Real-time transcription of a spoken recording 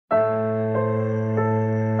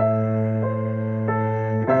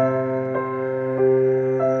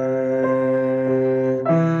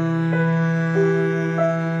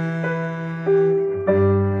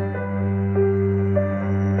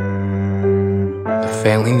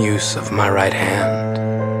failing use of my right hand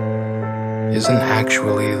isn't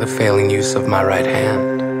actually the failing use of my right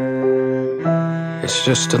hand. It's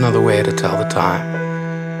just another way to tell the time.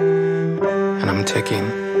 And I'm ticking.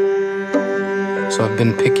 So I've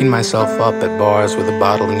been picking myself up at bars with a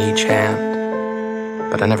bottle in each hand.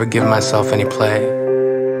 But I never give myself any play.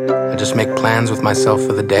 I just make plans with myself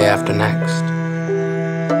for the day after next.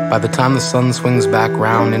 By the time the sun swings back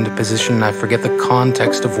round into position, I forget the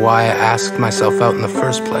context of why I asked myself out in the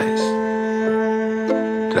first place.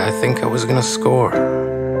 Did I think I was gonna score?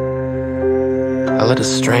 I let a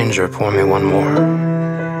stranger pour me one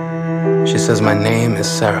more. She says my name is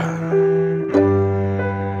Sarah.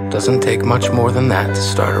 Doesn't take much more than that to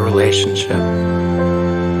start a relationship.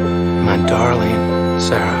 My darling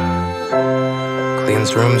Sara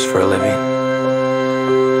cleans rooms for a living.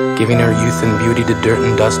 Giving her youth and beauty to dirt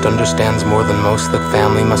and dust, understands more than most that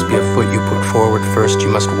family must be a foot you put forward first. You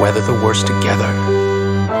must weather the worst together.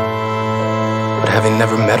 But having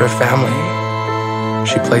never met her family,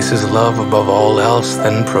 she places love above all else,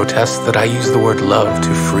 then protests that I use the word love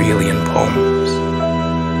too freely in poems.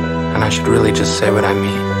 And I should really just say what I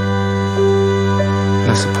mean.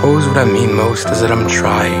 And I suppose what I mean most is that I'm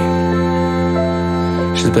trying.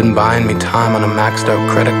 She's been buying me time on a maxed out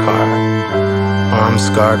credit card, arms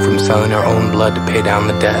scarred from selling her own blood to pay down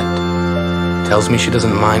the debt. Tells me she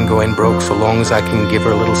doesn't mind going broke so long as I can give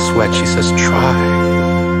her a little sweat. She says try.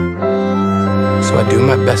 So I do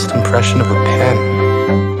my best impression of a pen.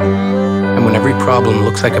 And when every problem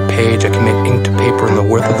looks like a page, I commit ink to paper, and the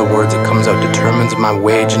worth of the words that comes out determines my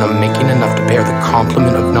wage. And I'm making enough to bear the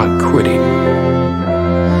compliment of not quitting,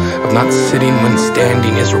 of not sitting when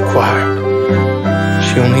standing is required.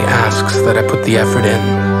 She only asks that I put the effort in,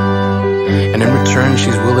 and in return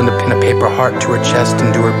she's willing to pin a paper heart to her chest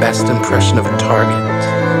and do her best impression of a target.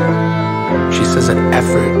 She says that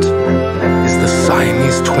effort is the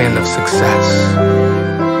Siamese twin of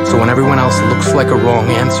success. So when everyone else looks like a wrong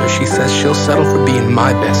answer, she says she'll settle for being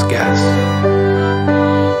my best guess.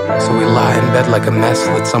 So we lie in bed like a mess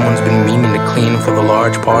that someone's been meaning to clean for the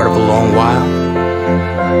large part of a long while.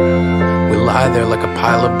 We lie there like a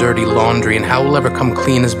pile of dirty laundry, and how we'll ever come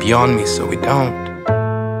clean is beyond me, so we don't.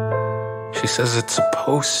 She says it's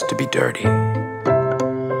supposed to be dirty.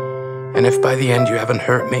 And if by the end you haven't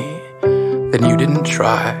hurt me, then you didn't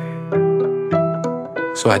try.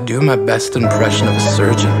 So I do my best impression of a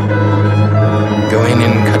surgeon, going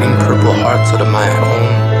in, cutting purple hearts out of my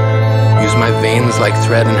own. Use my veins like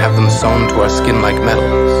thread and have them sewn to our skin like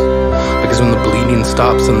metals. Because when the bleeding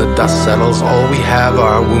stops and the dust settles, all we have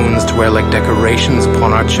are our wounds to wear like decorations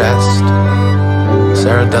upon our chest.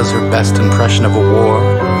 Sarah does her best impression of a war.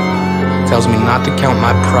 Tells me not to count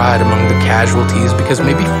my pride among the casualties, because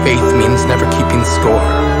maybe faith means never keeping score.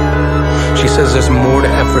 She says there's more to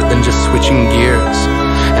effort than just switching gears.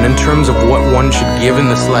 And in terms of what one should give in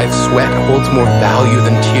this life, sweat holds more value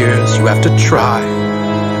than tears. You have to try.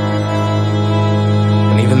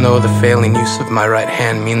 And even though the failing use of my right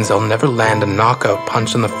hand means I'll never land a knockout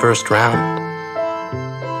punch in the first round,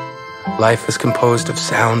 life is composed of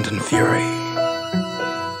sound and fury.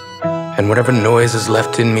 And whatever noise is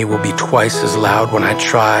left in me will be twice as loud when I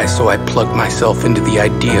try. So I plug myself into the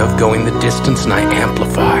idea of going the distance and I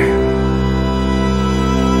amplify.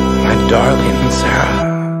 My darling Sara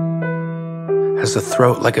has a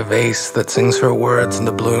throat like a vase that sings her words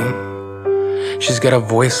into bloom. She's got a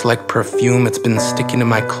voice like perfume. It's been sticking to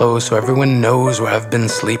my clothes so everyone knows where I've been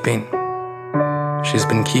sleeping. She's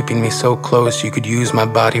been keeping me so close you could use my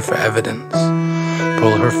body for evidence.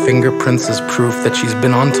 Pull her fingerprints as proof that she's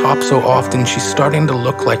been on top so often she's starting to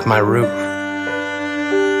look like my roof.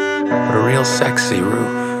 But a real sexy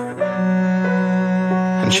roof.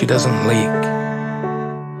 And she doesn't leak.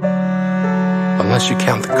 Unless you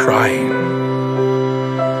count the crying.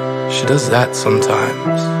 She does that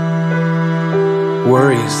sometimes.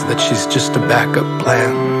 Worries that she's just a backup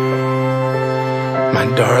plan. My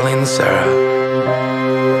darling Sara,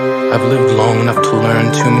 I've lived long enough to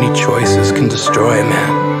learn too many choices can destroy a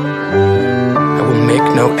man. I will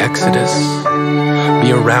make no exodus.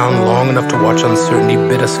 Be around long enough to watch uncertainty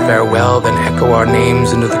bid us farewell, then echo our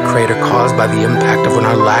names into the crater caused by the impact of when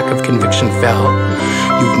our lack of conviction fell.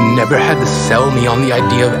 You've never had to sell me on the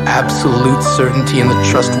idea of absolute certainty and the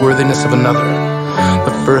trustworthiness of another.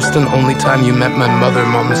 The first and only time you met my mother,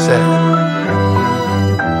 Mama said,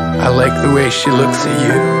 I like the way she looks at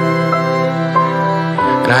you.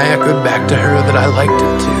 And I echoed back to her that I liked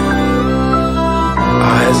it too.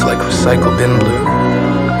 Eyes like recycle bin blue.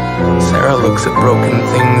 Sara looks at broken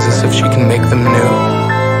things as if she can make them new.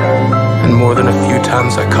 And more than a few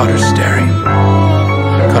times I caught her staring.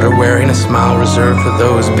 Caught her wearing a smile reserved for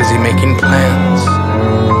those busy making plans.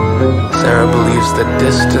 Sara believes that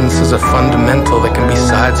distance is a fundamental that can be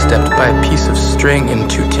sidestepped by a piece of string and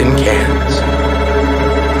 2 tin cans.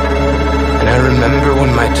 And I remember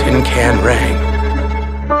when my tin can rang.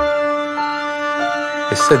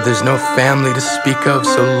 They said there's no family to speak of,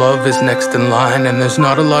 so love is next in line, and there's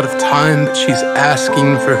not a lot of time, but she's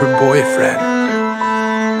asking for her boyfriend.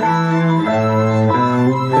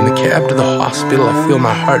 In the cab to the hospital, I feel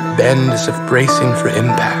my heart bend as if bracing for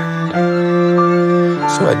impact.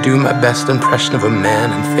 So I do my best impression of a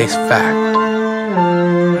man and face fact.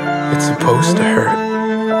 It's supposed to hurt.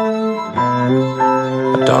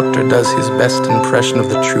 A doctor does his best impression of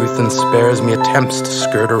the truth and spares me attempts to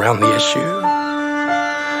skirt around the issue.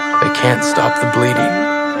 They can't stop the bleeding.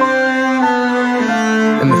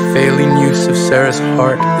 And the failing use of Sara's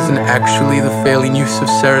heart isn't actually the failing use of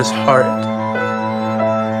Sara's heart.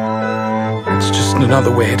 It's just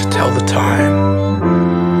another way to tell the time.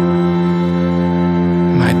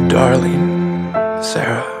 My darling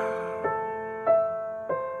Sara,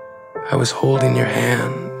 I was holding your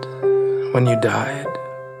hand when you died.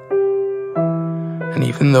 And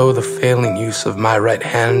even though the failing use of my right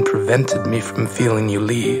hand prevented me from feeling you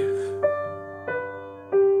leave,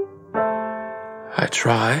 I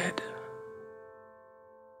tried.